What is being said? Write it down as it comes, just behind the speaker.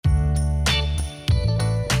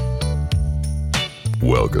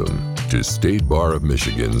Welcome to State Bar of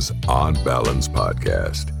Michigan's On Balance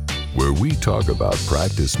podcast, where we talk about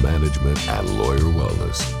practice management and lawyer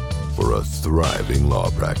wellness for a thriving law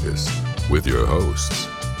practice with your hosts,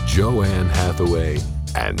 Joanne Hathaway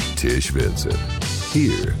and Tish Vincent,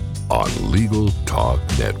 here on Legal Talk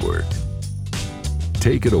Network.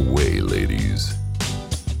 Take it away, ladies.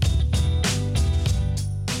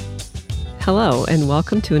 Hello, and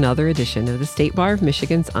welcome to another edition of the State Bar of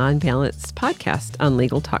Michigan's On Balance podcast on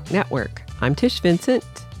Legal Talk Network. I'm Tish Vincent.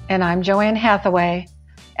 And I'm Joanne Hathaway.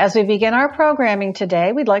 As we begin our programming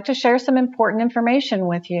today, we'd like to share some important information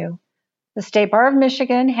with you. The State Bar of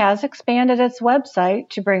Michigan has expanded its website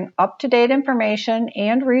to bring up-to-date information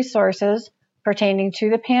and resources pertaining to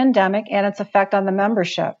the pandemic and its effect on the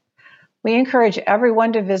membership. We encourage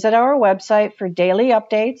everyone to visit our website for daily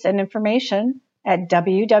updates and information at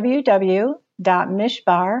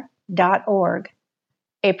www.mishbar.org.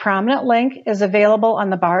 A prominent link is available on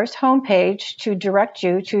the bar's homepage to direct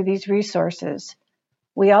you to these resources.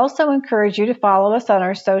 We also encourage you to follow us on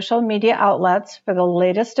our social media outlets for the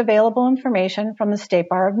latest available information from the State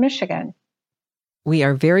Bar of Michigan. We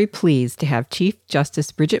are very pleased to have Chief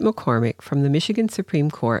Justice Bridget McCormick from the Michigan Supreme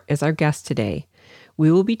Court as our guest today.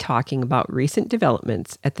 We will be talking about recent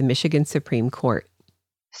developments at the Michigan Supreme Court.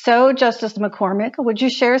 So, Justice McCormick, would you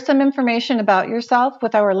share some information about yourself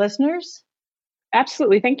with our listeners?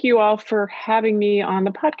 Absolutely. Thank you all for having me on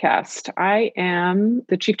the podcast. I am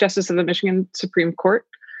the Chief Justice of the Michigan Supreme Court.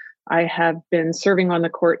 I have been serving on the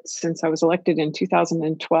court since I was elected in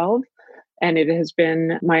 2012, and it has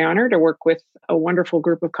been my honor to work with a wonderful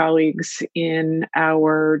group of colleagues in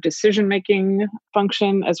our decision-making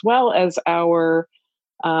function, as well as our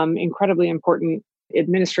incredibly important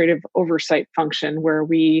administrative oversight function, where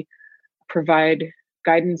we provide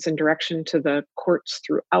guidance and direction to the courts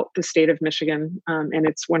throughout the state of Michigan. And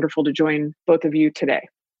it's wonderful to join both of you today.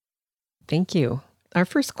 Thank you. Our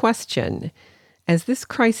first question. As this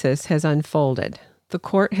crisis has unfolded, the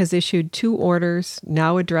court has issued 2 orders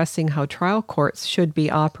now addressing how trial courts should be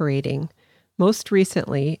operating. Most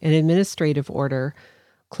recently, an administrative order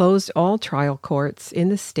closed all trial courts in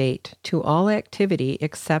the state to all activity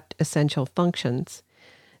except essential functions.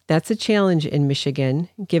 That's a challenge in Michigan,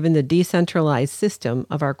 given the decentralized system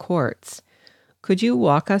of our courts. Could you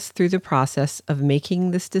walk us through the process of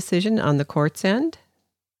making this decision on the court's end?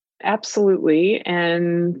 Absolutely.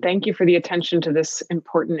 And thank you for the attention to this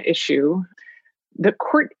important issue. The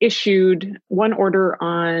court issued one order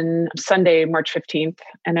on Sunday, March 15th,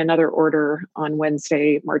 and another order on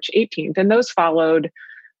Wednesday, March 18th. And those followed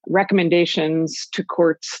recommendations to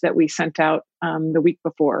courts that we sent out the week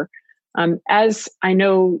before. As I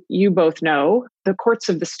know you both know, the courts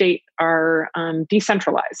of the state are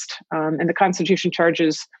decentralized, and the Constitution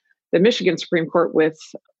charges the Michigan Supreme Court with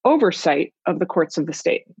oversight of the courts of the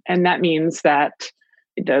state. And that means that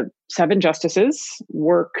the 7 justices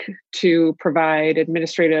work to provide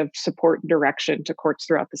administrative support and direction to courts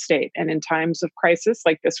throughout the state. And in times of crisis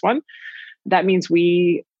like this one, that means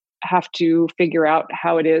we have to figure out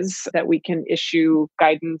how it is that we can issue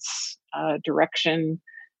guidance, direction,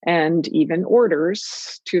 and even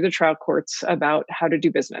orders to the trial courts about how to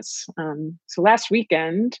do business. So last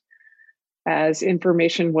weekend, as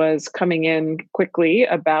information was coming in quickly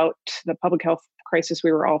about the public health crisis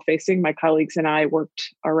we were all facing, my colleagues and I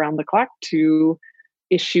worked around the clock to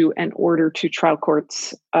issue an order to trial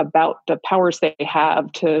courts about the powers they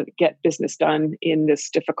have to get business done in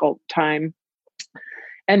this difficult time.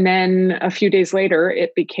 And then a few days later,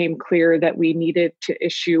 it became clear that we needed to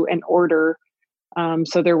issue an order.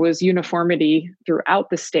 So there was uniformity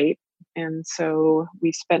throughout the state. And so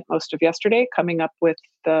we spent most of yesterday coming up with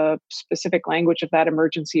the specific language of that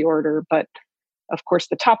emergency order. But of course,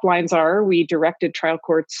 the top lines are we directed trial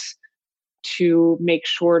courts to make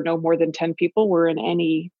sure no more than 10 people were in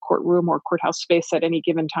any courtroom or courthouse space at any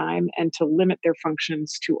given time, and to limit their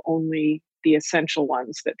functions to only the essential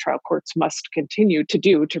ones that trial courts must continue to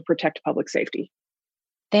do to protect public safety.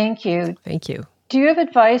 Thank you. Thank you. Do you have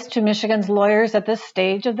advice to Michigan's lawyers at this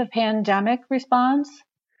stage of the pandemic response?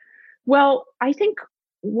 Well, I think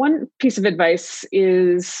one piece of advice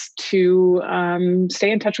is to stay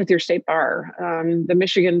in touch with your state bar. The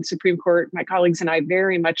Michigan Supreme Court, my colleagues and I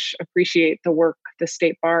very much appreciate the work the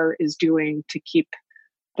state bar is doing to keep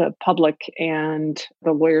the public and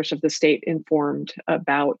the lawyers of the state informed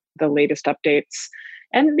about the latest updates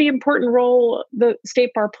and the important role the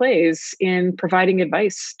state bar plays in providing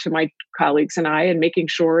advice to my colleagues and I and making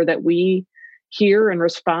sure that we hear and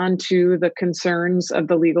respond to the concerns of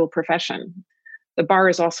the legal profession. The bar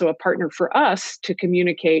is also a partner for us to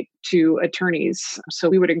communicate to attorneys. So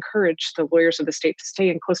we would encourage the lawyers of the state to stay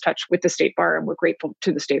in close touch with the state bar, and we're grateful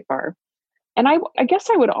to the state bar. And I guess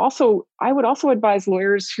I would also advise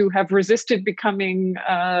lawyers who have resisted becoming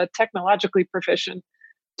technologically proficient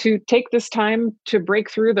to take this time to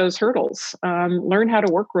break through those hurdles, learn how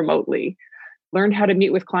to work remotely, learn how to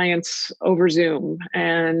meet with clients over Zoom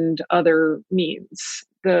and other means.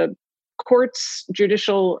 The court's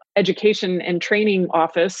judicial education and training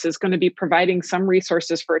office is going to be providing some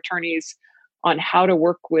resources for attorneys on how to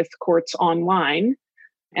work with courts online.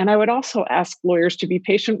 And I would also ask lawyers to be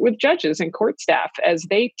patient with judges and court staff as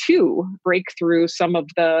they too break through some of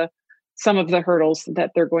the hurdles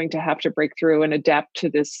that they're going to have to break through and adapt to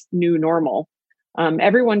this new normal.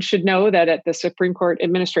 Everyone should know that at the Supreme Court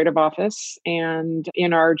Administrative Office and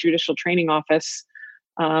in our judicial training office,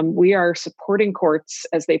 we are supporting courts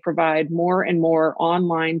as they provide more and more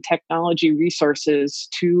online technology resources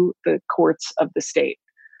to the courts of the state.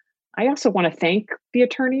 I also want to thank the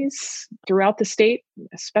attorneys throughout the state,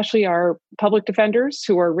 especially our public defenders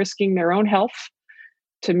who are risking their own health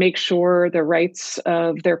to make sure the rights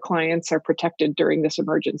of their clients are protected during this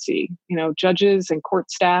emergency. You know, judges and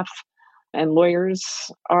court staff and lawyers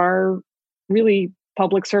are really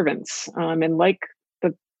public servants. And like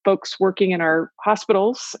the folks working in our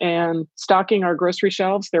hospitals and stocking our grocery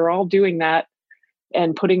shelves, they're all doing that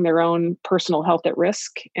and putting their own personal health at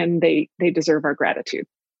risk, and they deserve our gratitude.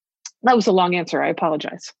 That was a long answer. I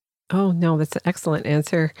apologize. Oh, no, that's an excellent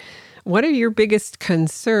answer. What are your biggest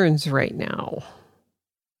concerns right now?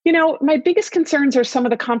 You know, my biggest concerns are some of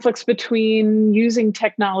the conflicts between using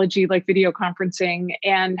technology like video conferencing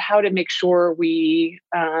and how to make sure we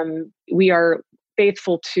are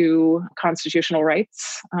faithful to constitutional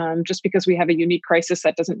rights. Just because we have a unique crisis,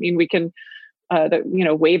 that doesn't mean we can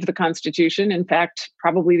waive the Constitution. In fact,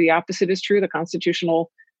 probably the opposite is true. The constitutional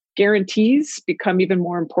guarantees become even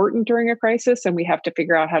more important during a crisis, and we have to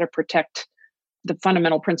figure out how to protect the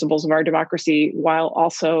fundamental principles of our democracy while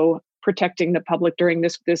also protecting the public during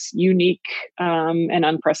this unique and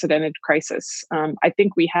unprecedented crisis. I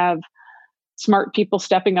think we have smart people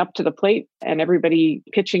stepping up to the plate and everybody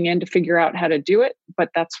pitching in to figure out how to do it, but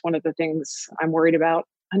that's one of the things I'm worried about.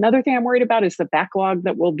 Another thing I'm worried about is the backlog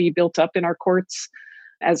that will be built up in our courts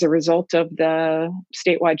as a result of the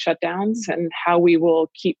statewide shutdowns and how we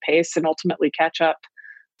will keep pace and ultimately catch up.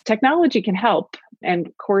 Technology can help,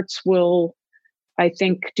 and courts will, I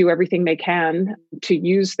think, do everything they can to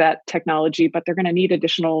use that technology, but they're going to need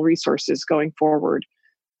additional resources going forward.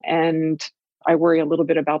 And I worry a little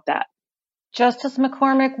bit about that. Justice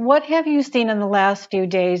McCormick, what have you seen in the last few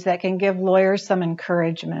days that can give lawyers some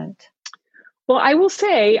encouragement? Well, I will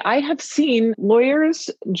say I have seen lawyers,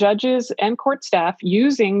 judges, and court staff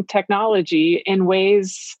using technology in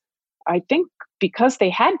ways, I think, because they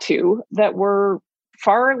had to, that were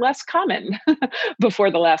far less common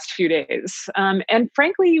before the last few days. And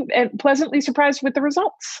frankly, pleasantly surprised with the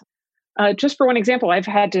results. Just for one example,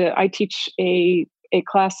 I teach a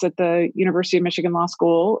class at the University of Michigan Law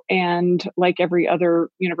School. And like every other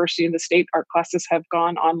university in the state, our classes have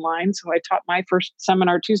gone online. So I taught my first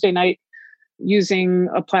seminar Tuesday night using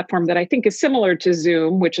a platform that I think is similar to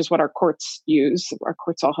Zoom, which is what our courts use. Our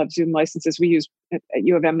courts all have Zoom licenses. We use, at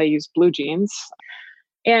U of M, they use BlueJeans.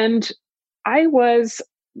 And I was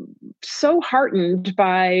so heartened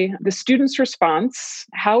by the students' response,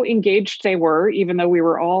 how engaged they were, even though we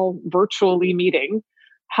were all virtually meeting,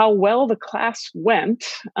 how well the class went.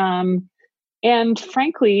 And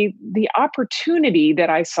frankly, the opportunity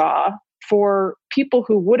that I saw for people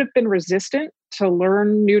who would have been resistant to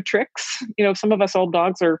learn new tricks. You know, some of us old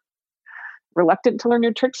dogs are reluctant to learn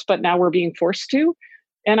new tricks, but now we're being forced to.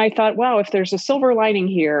 And I thought, wow, if there's a silver lining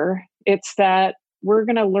here, it's that we're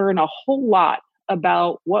going to learn a whole lot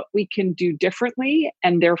about what we can do differently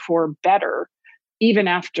and therefore better, even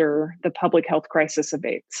after the public health crisis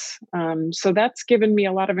abates. So that's given me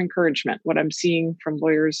a lot of encouragement, what I'm seeing from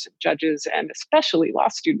lawyers, judges, and especially law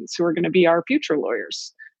students who are going to be our future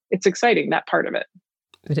lawyers. It's exciting, that part of it.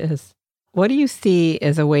 It is. What do you see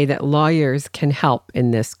as a way that lawyers can help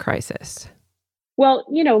in this crisis? Well,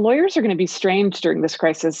 you know, lawyers are going to be strained during this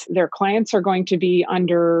crisis. Their clients are going to be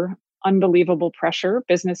under unbelievable pressure.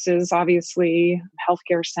 Businesses, obviously,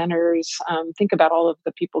 healthcare centers. Think about all of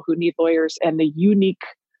the people who need lawyers and the unique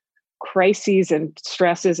crises and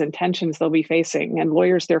stresses and tensions they'll be facing. And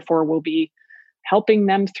lawyers, therefore, will be helping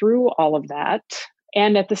them through all of that.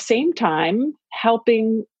 And at the same time,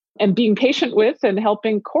 helping and being patient with and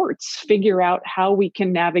helping courts figure out how we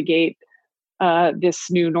can navigate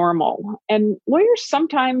this new normal. And lawyers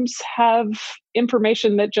sometimes have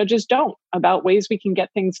information that judges don't about ways we can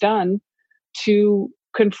get things done to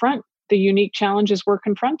confront the unique challenges we're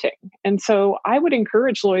confronting. And so I would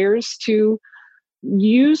encourage lawyers to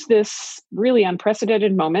use this really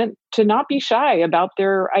unprecedented moment to not be shy about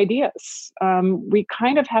their ideas. We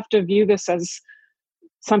kind of have to view this as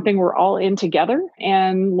something we're all in together,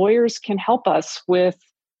 and lawyers can help us with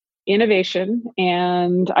innovation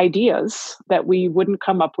and ideas that we wouldn't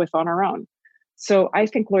come up with on our own. So I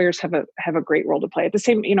think lawyers have a great role to play. At the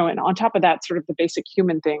same, and on top of that, sort of the basic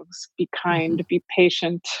human things: be kind, be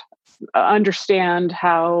patient, understand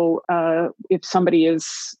how if somebody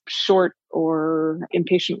is short or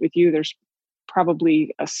impatient with you, there's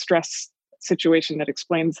probably a stress situation that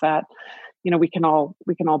explains that. We can all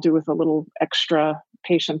do with a little extra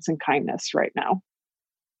patience and kindness right now.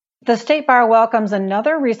 The State Bar welcomes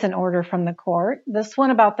another recent order from the court, this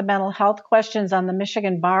one about the mental health questions on the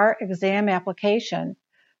Michigan Bar exam application.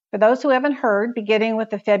 For those who haven't heard, beginning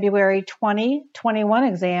with the February 2021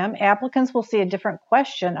 exam, applicants will see a different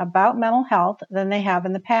question about mental health than they have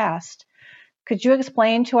in the past. Could you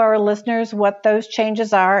explain to our listeners what those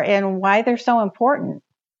changes are and why they're so important?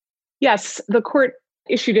 Yes, the court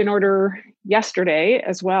issued an order yesterday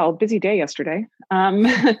as well, busy day yesterday,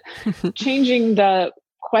 changing the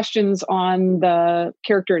questions on the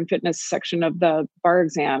character and fitness section of the bar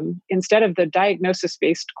exam. Instead of the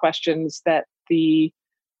diagnosis-based questions that the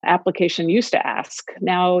application used to ask,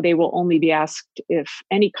 now they will only be asked if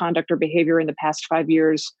any conduct or behavior in the past 5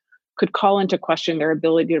 years could call into question their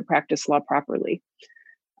ability to practice law properly.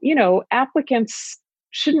 Applicants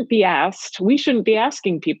shouldn't be asked, we shouldn't be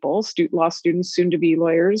asking people, law students, soon to be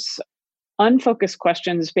lawyers, unfocused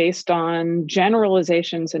questions based on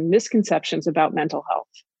generalizations and misconceptions about mental health.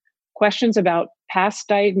 Questions about past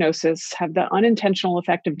diagnosis have the unintentional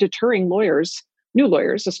effect of deterring lawyers, new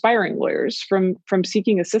lawyers, aspiring lawyers, from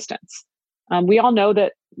seeking assistance. We all know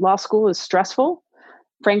that law school is stressful.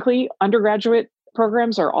 Frankly, undergraduate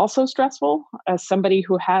programs are also stressful. As somebody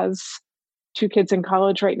who has 2 kids in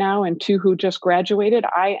college right now and 2 who just graduated,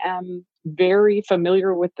 I am very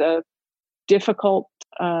familiar with the difficult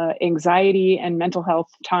anxiety and mental health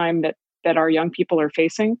time that our young people are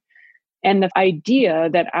facing. And the idea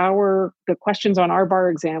that the questions on our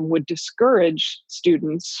bar exam would discourage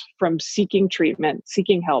students from seeking treatment,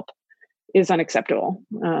 seeking help, is unacceptable.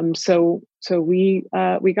 So we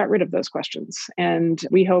got rid of those questions, and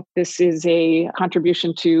we hope this is a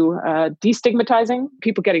contribution to destigmatizing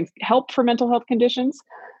people getting help for mental health conditions.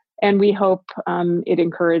 And we hope it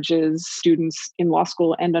encourages students in law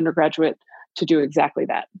school and undergraduate to do exactly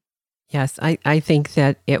that. Yes, I think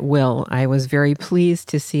that it will. I was very pleased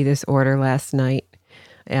to see this order last night.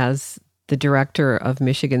 As the director of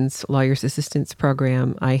Michigan's Lawyers Assistance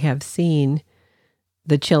Program, I have seen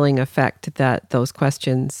the chilling effect that those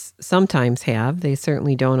questions sometimes have. They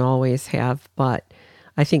certainly don't always have, but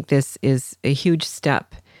I think this is a huge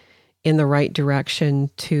step in the right direction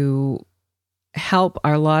to help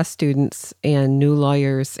our law students and new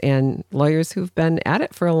lawyers and lawyers who've been at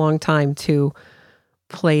it for a long time to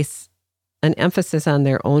place an emphasis on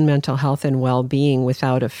their own mental health and well-being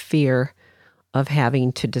without a fear of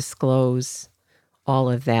having to disclose all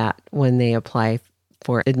of that when they apply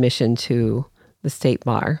for admission to the state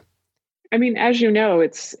bar. I mean, as you know,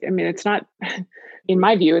 it's not, in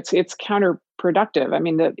my view, it's counterproductive. I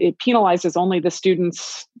mean, it penalizes only the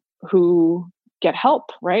students who get help,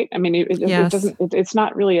 right? I mean, it's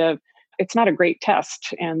not a great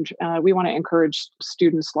test. And we want to encourage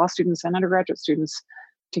students, law students and undergraduate students,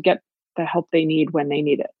 to get the help they need when they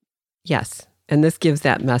need it. Yes. And this gives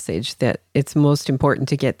that message that it's most important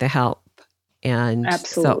to get the help. And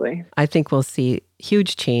absolutely. So I think we'll see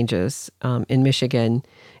huge changes in Michigan,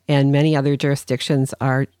 and many other jurisdictions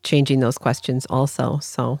are changing those questions also.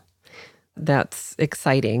 So that's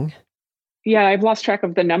exciting. Yeah, I've lost track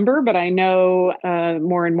of the number, but I know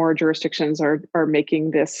more and more jurisdictions are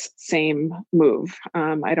making this same move.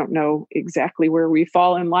 I don't know exactly where we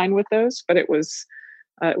fall in line with those, but it was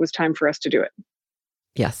time for us to do it.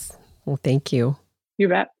 Yes. Well, thank you. You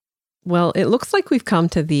bet. Well, it looks like we've come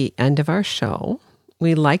to the end of our show.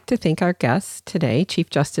 We'd like to thank our guest today, Chief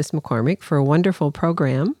Justice McCormick, for a wonderful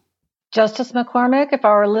program. Justice McCormick, if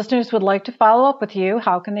our listeners would like to follow up with you,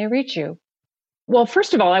 how can they reach you? Well,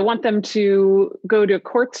 first of all, I want them to go to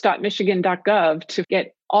courts.michigan.gov to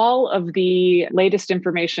get all of the latest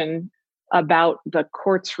information about the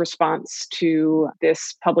court's response to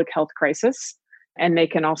this public health crisis. And they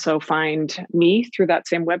can also find me through that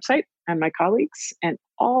same website and my colleagues and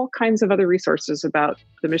all kinds of other resources about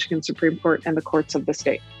the Michigan Supreme Court and the courts of the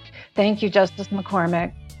state. Thank you, Justice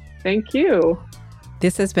McCormick. Thank you.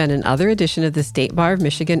 This has been another edition of the State Bar of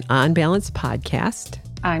Michigan On Balance podcast.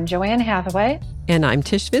 I'm Joanne Hathaway. And I'm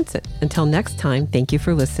Tish Vincent. Until next time, thank you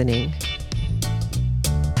for listening.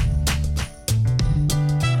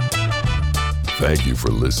 Thank you for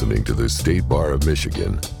listening to the State Bar of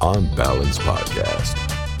Michigan On Balance podcast,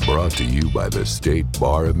 brought to you by the State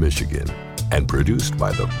Bar of Michigan and produced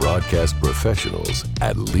by the broadcast professionals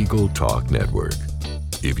at Legal Talk Network.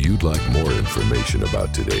 If you'd like more information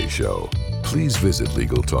about today's show, please visit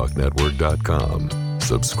LegalTalkNetwork.com.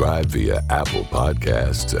 Subscribe via Apple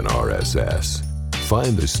Podcasts and RSS.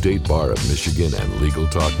 Find the State Bar of Michigan and Legal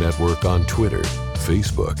Talk Network on Twitter,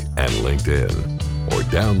 Facebook, and LinkedIn. Or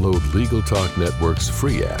download Legal Talk Network's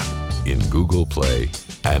free app in Google Play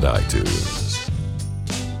and iTunes.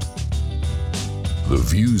 The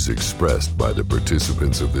views expressed by the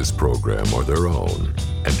participants of this program are their own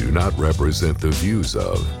and do not represent the views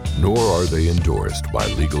of, nor are they endorsed by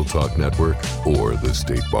Legal Talk Network or the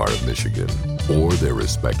State Bar of Michigan, or their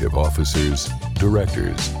respective officers,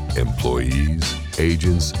 directors, employees,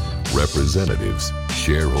 agents, representatives,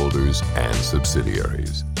 shareholders, and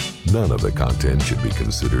subsidiaries. None of the content should be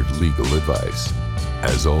considered legal advice.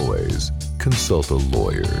 As always, consult a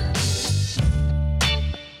lawyer.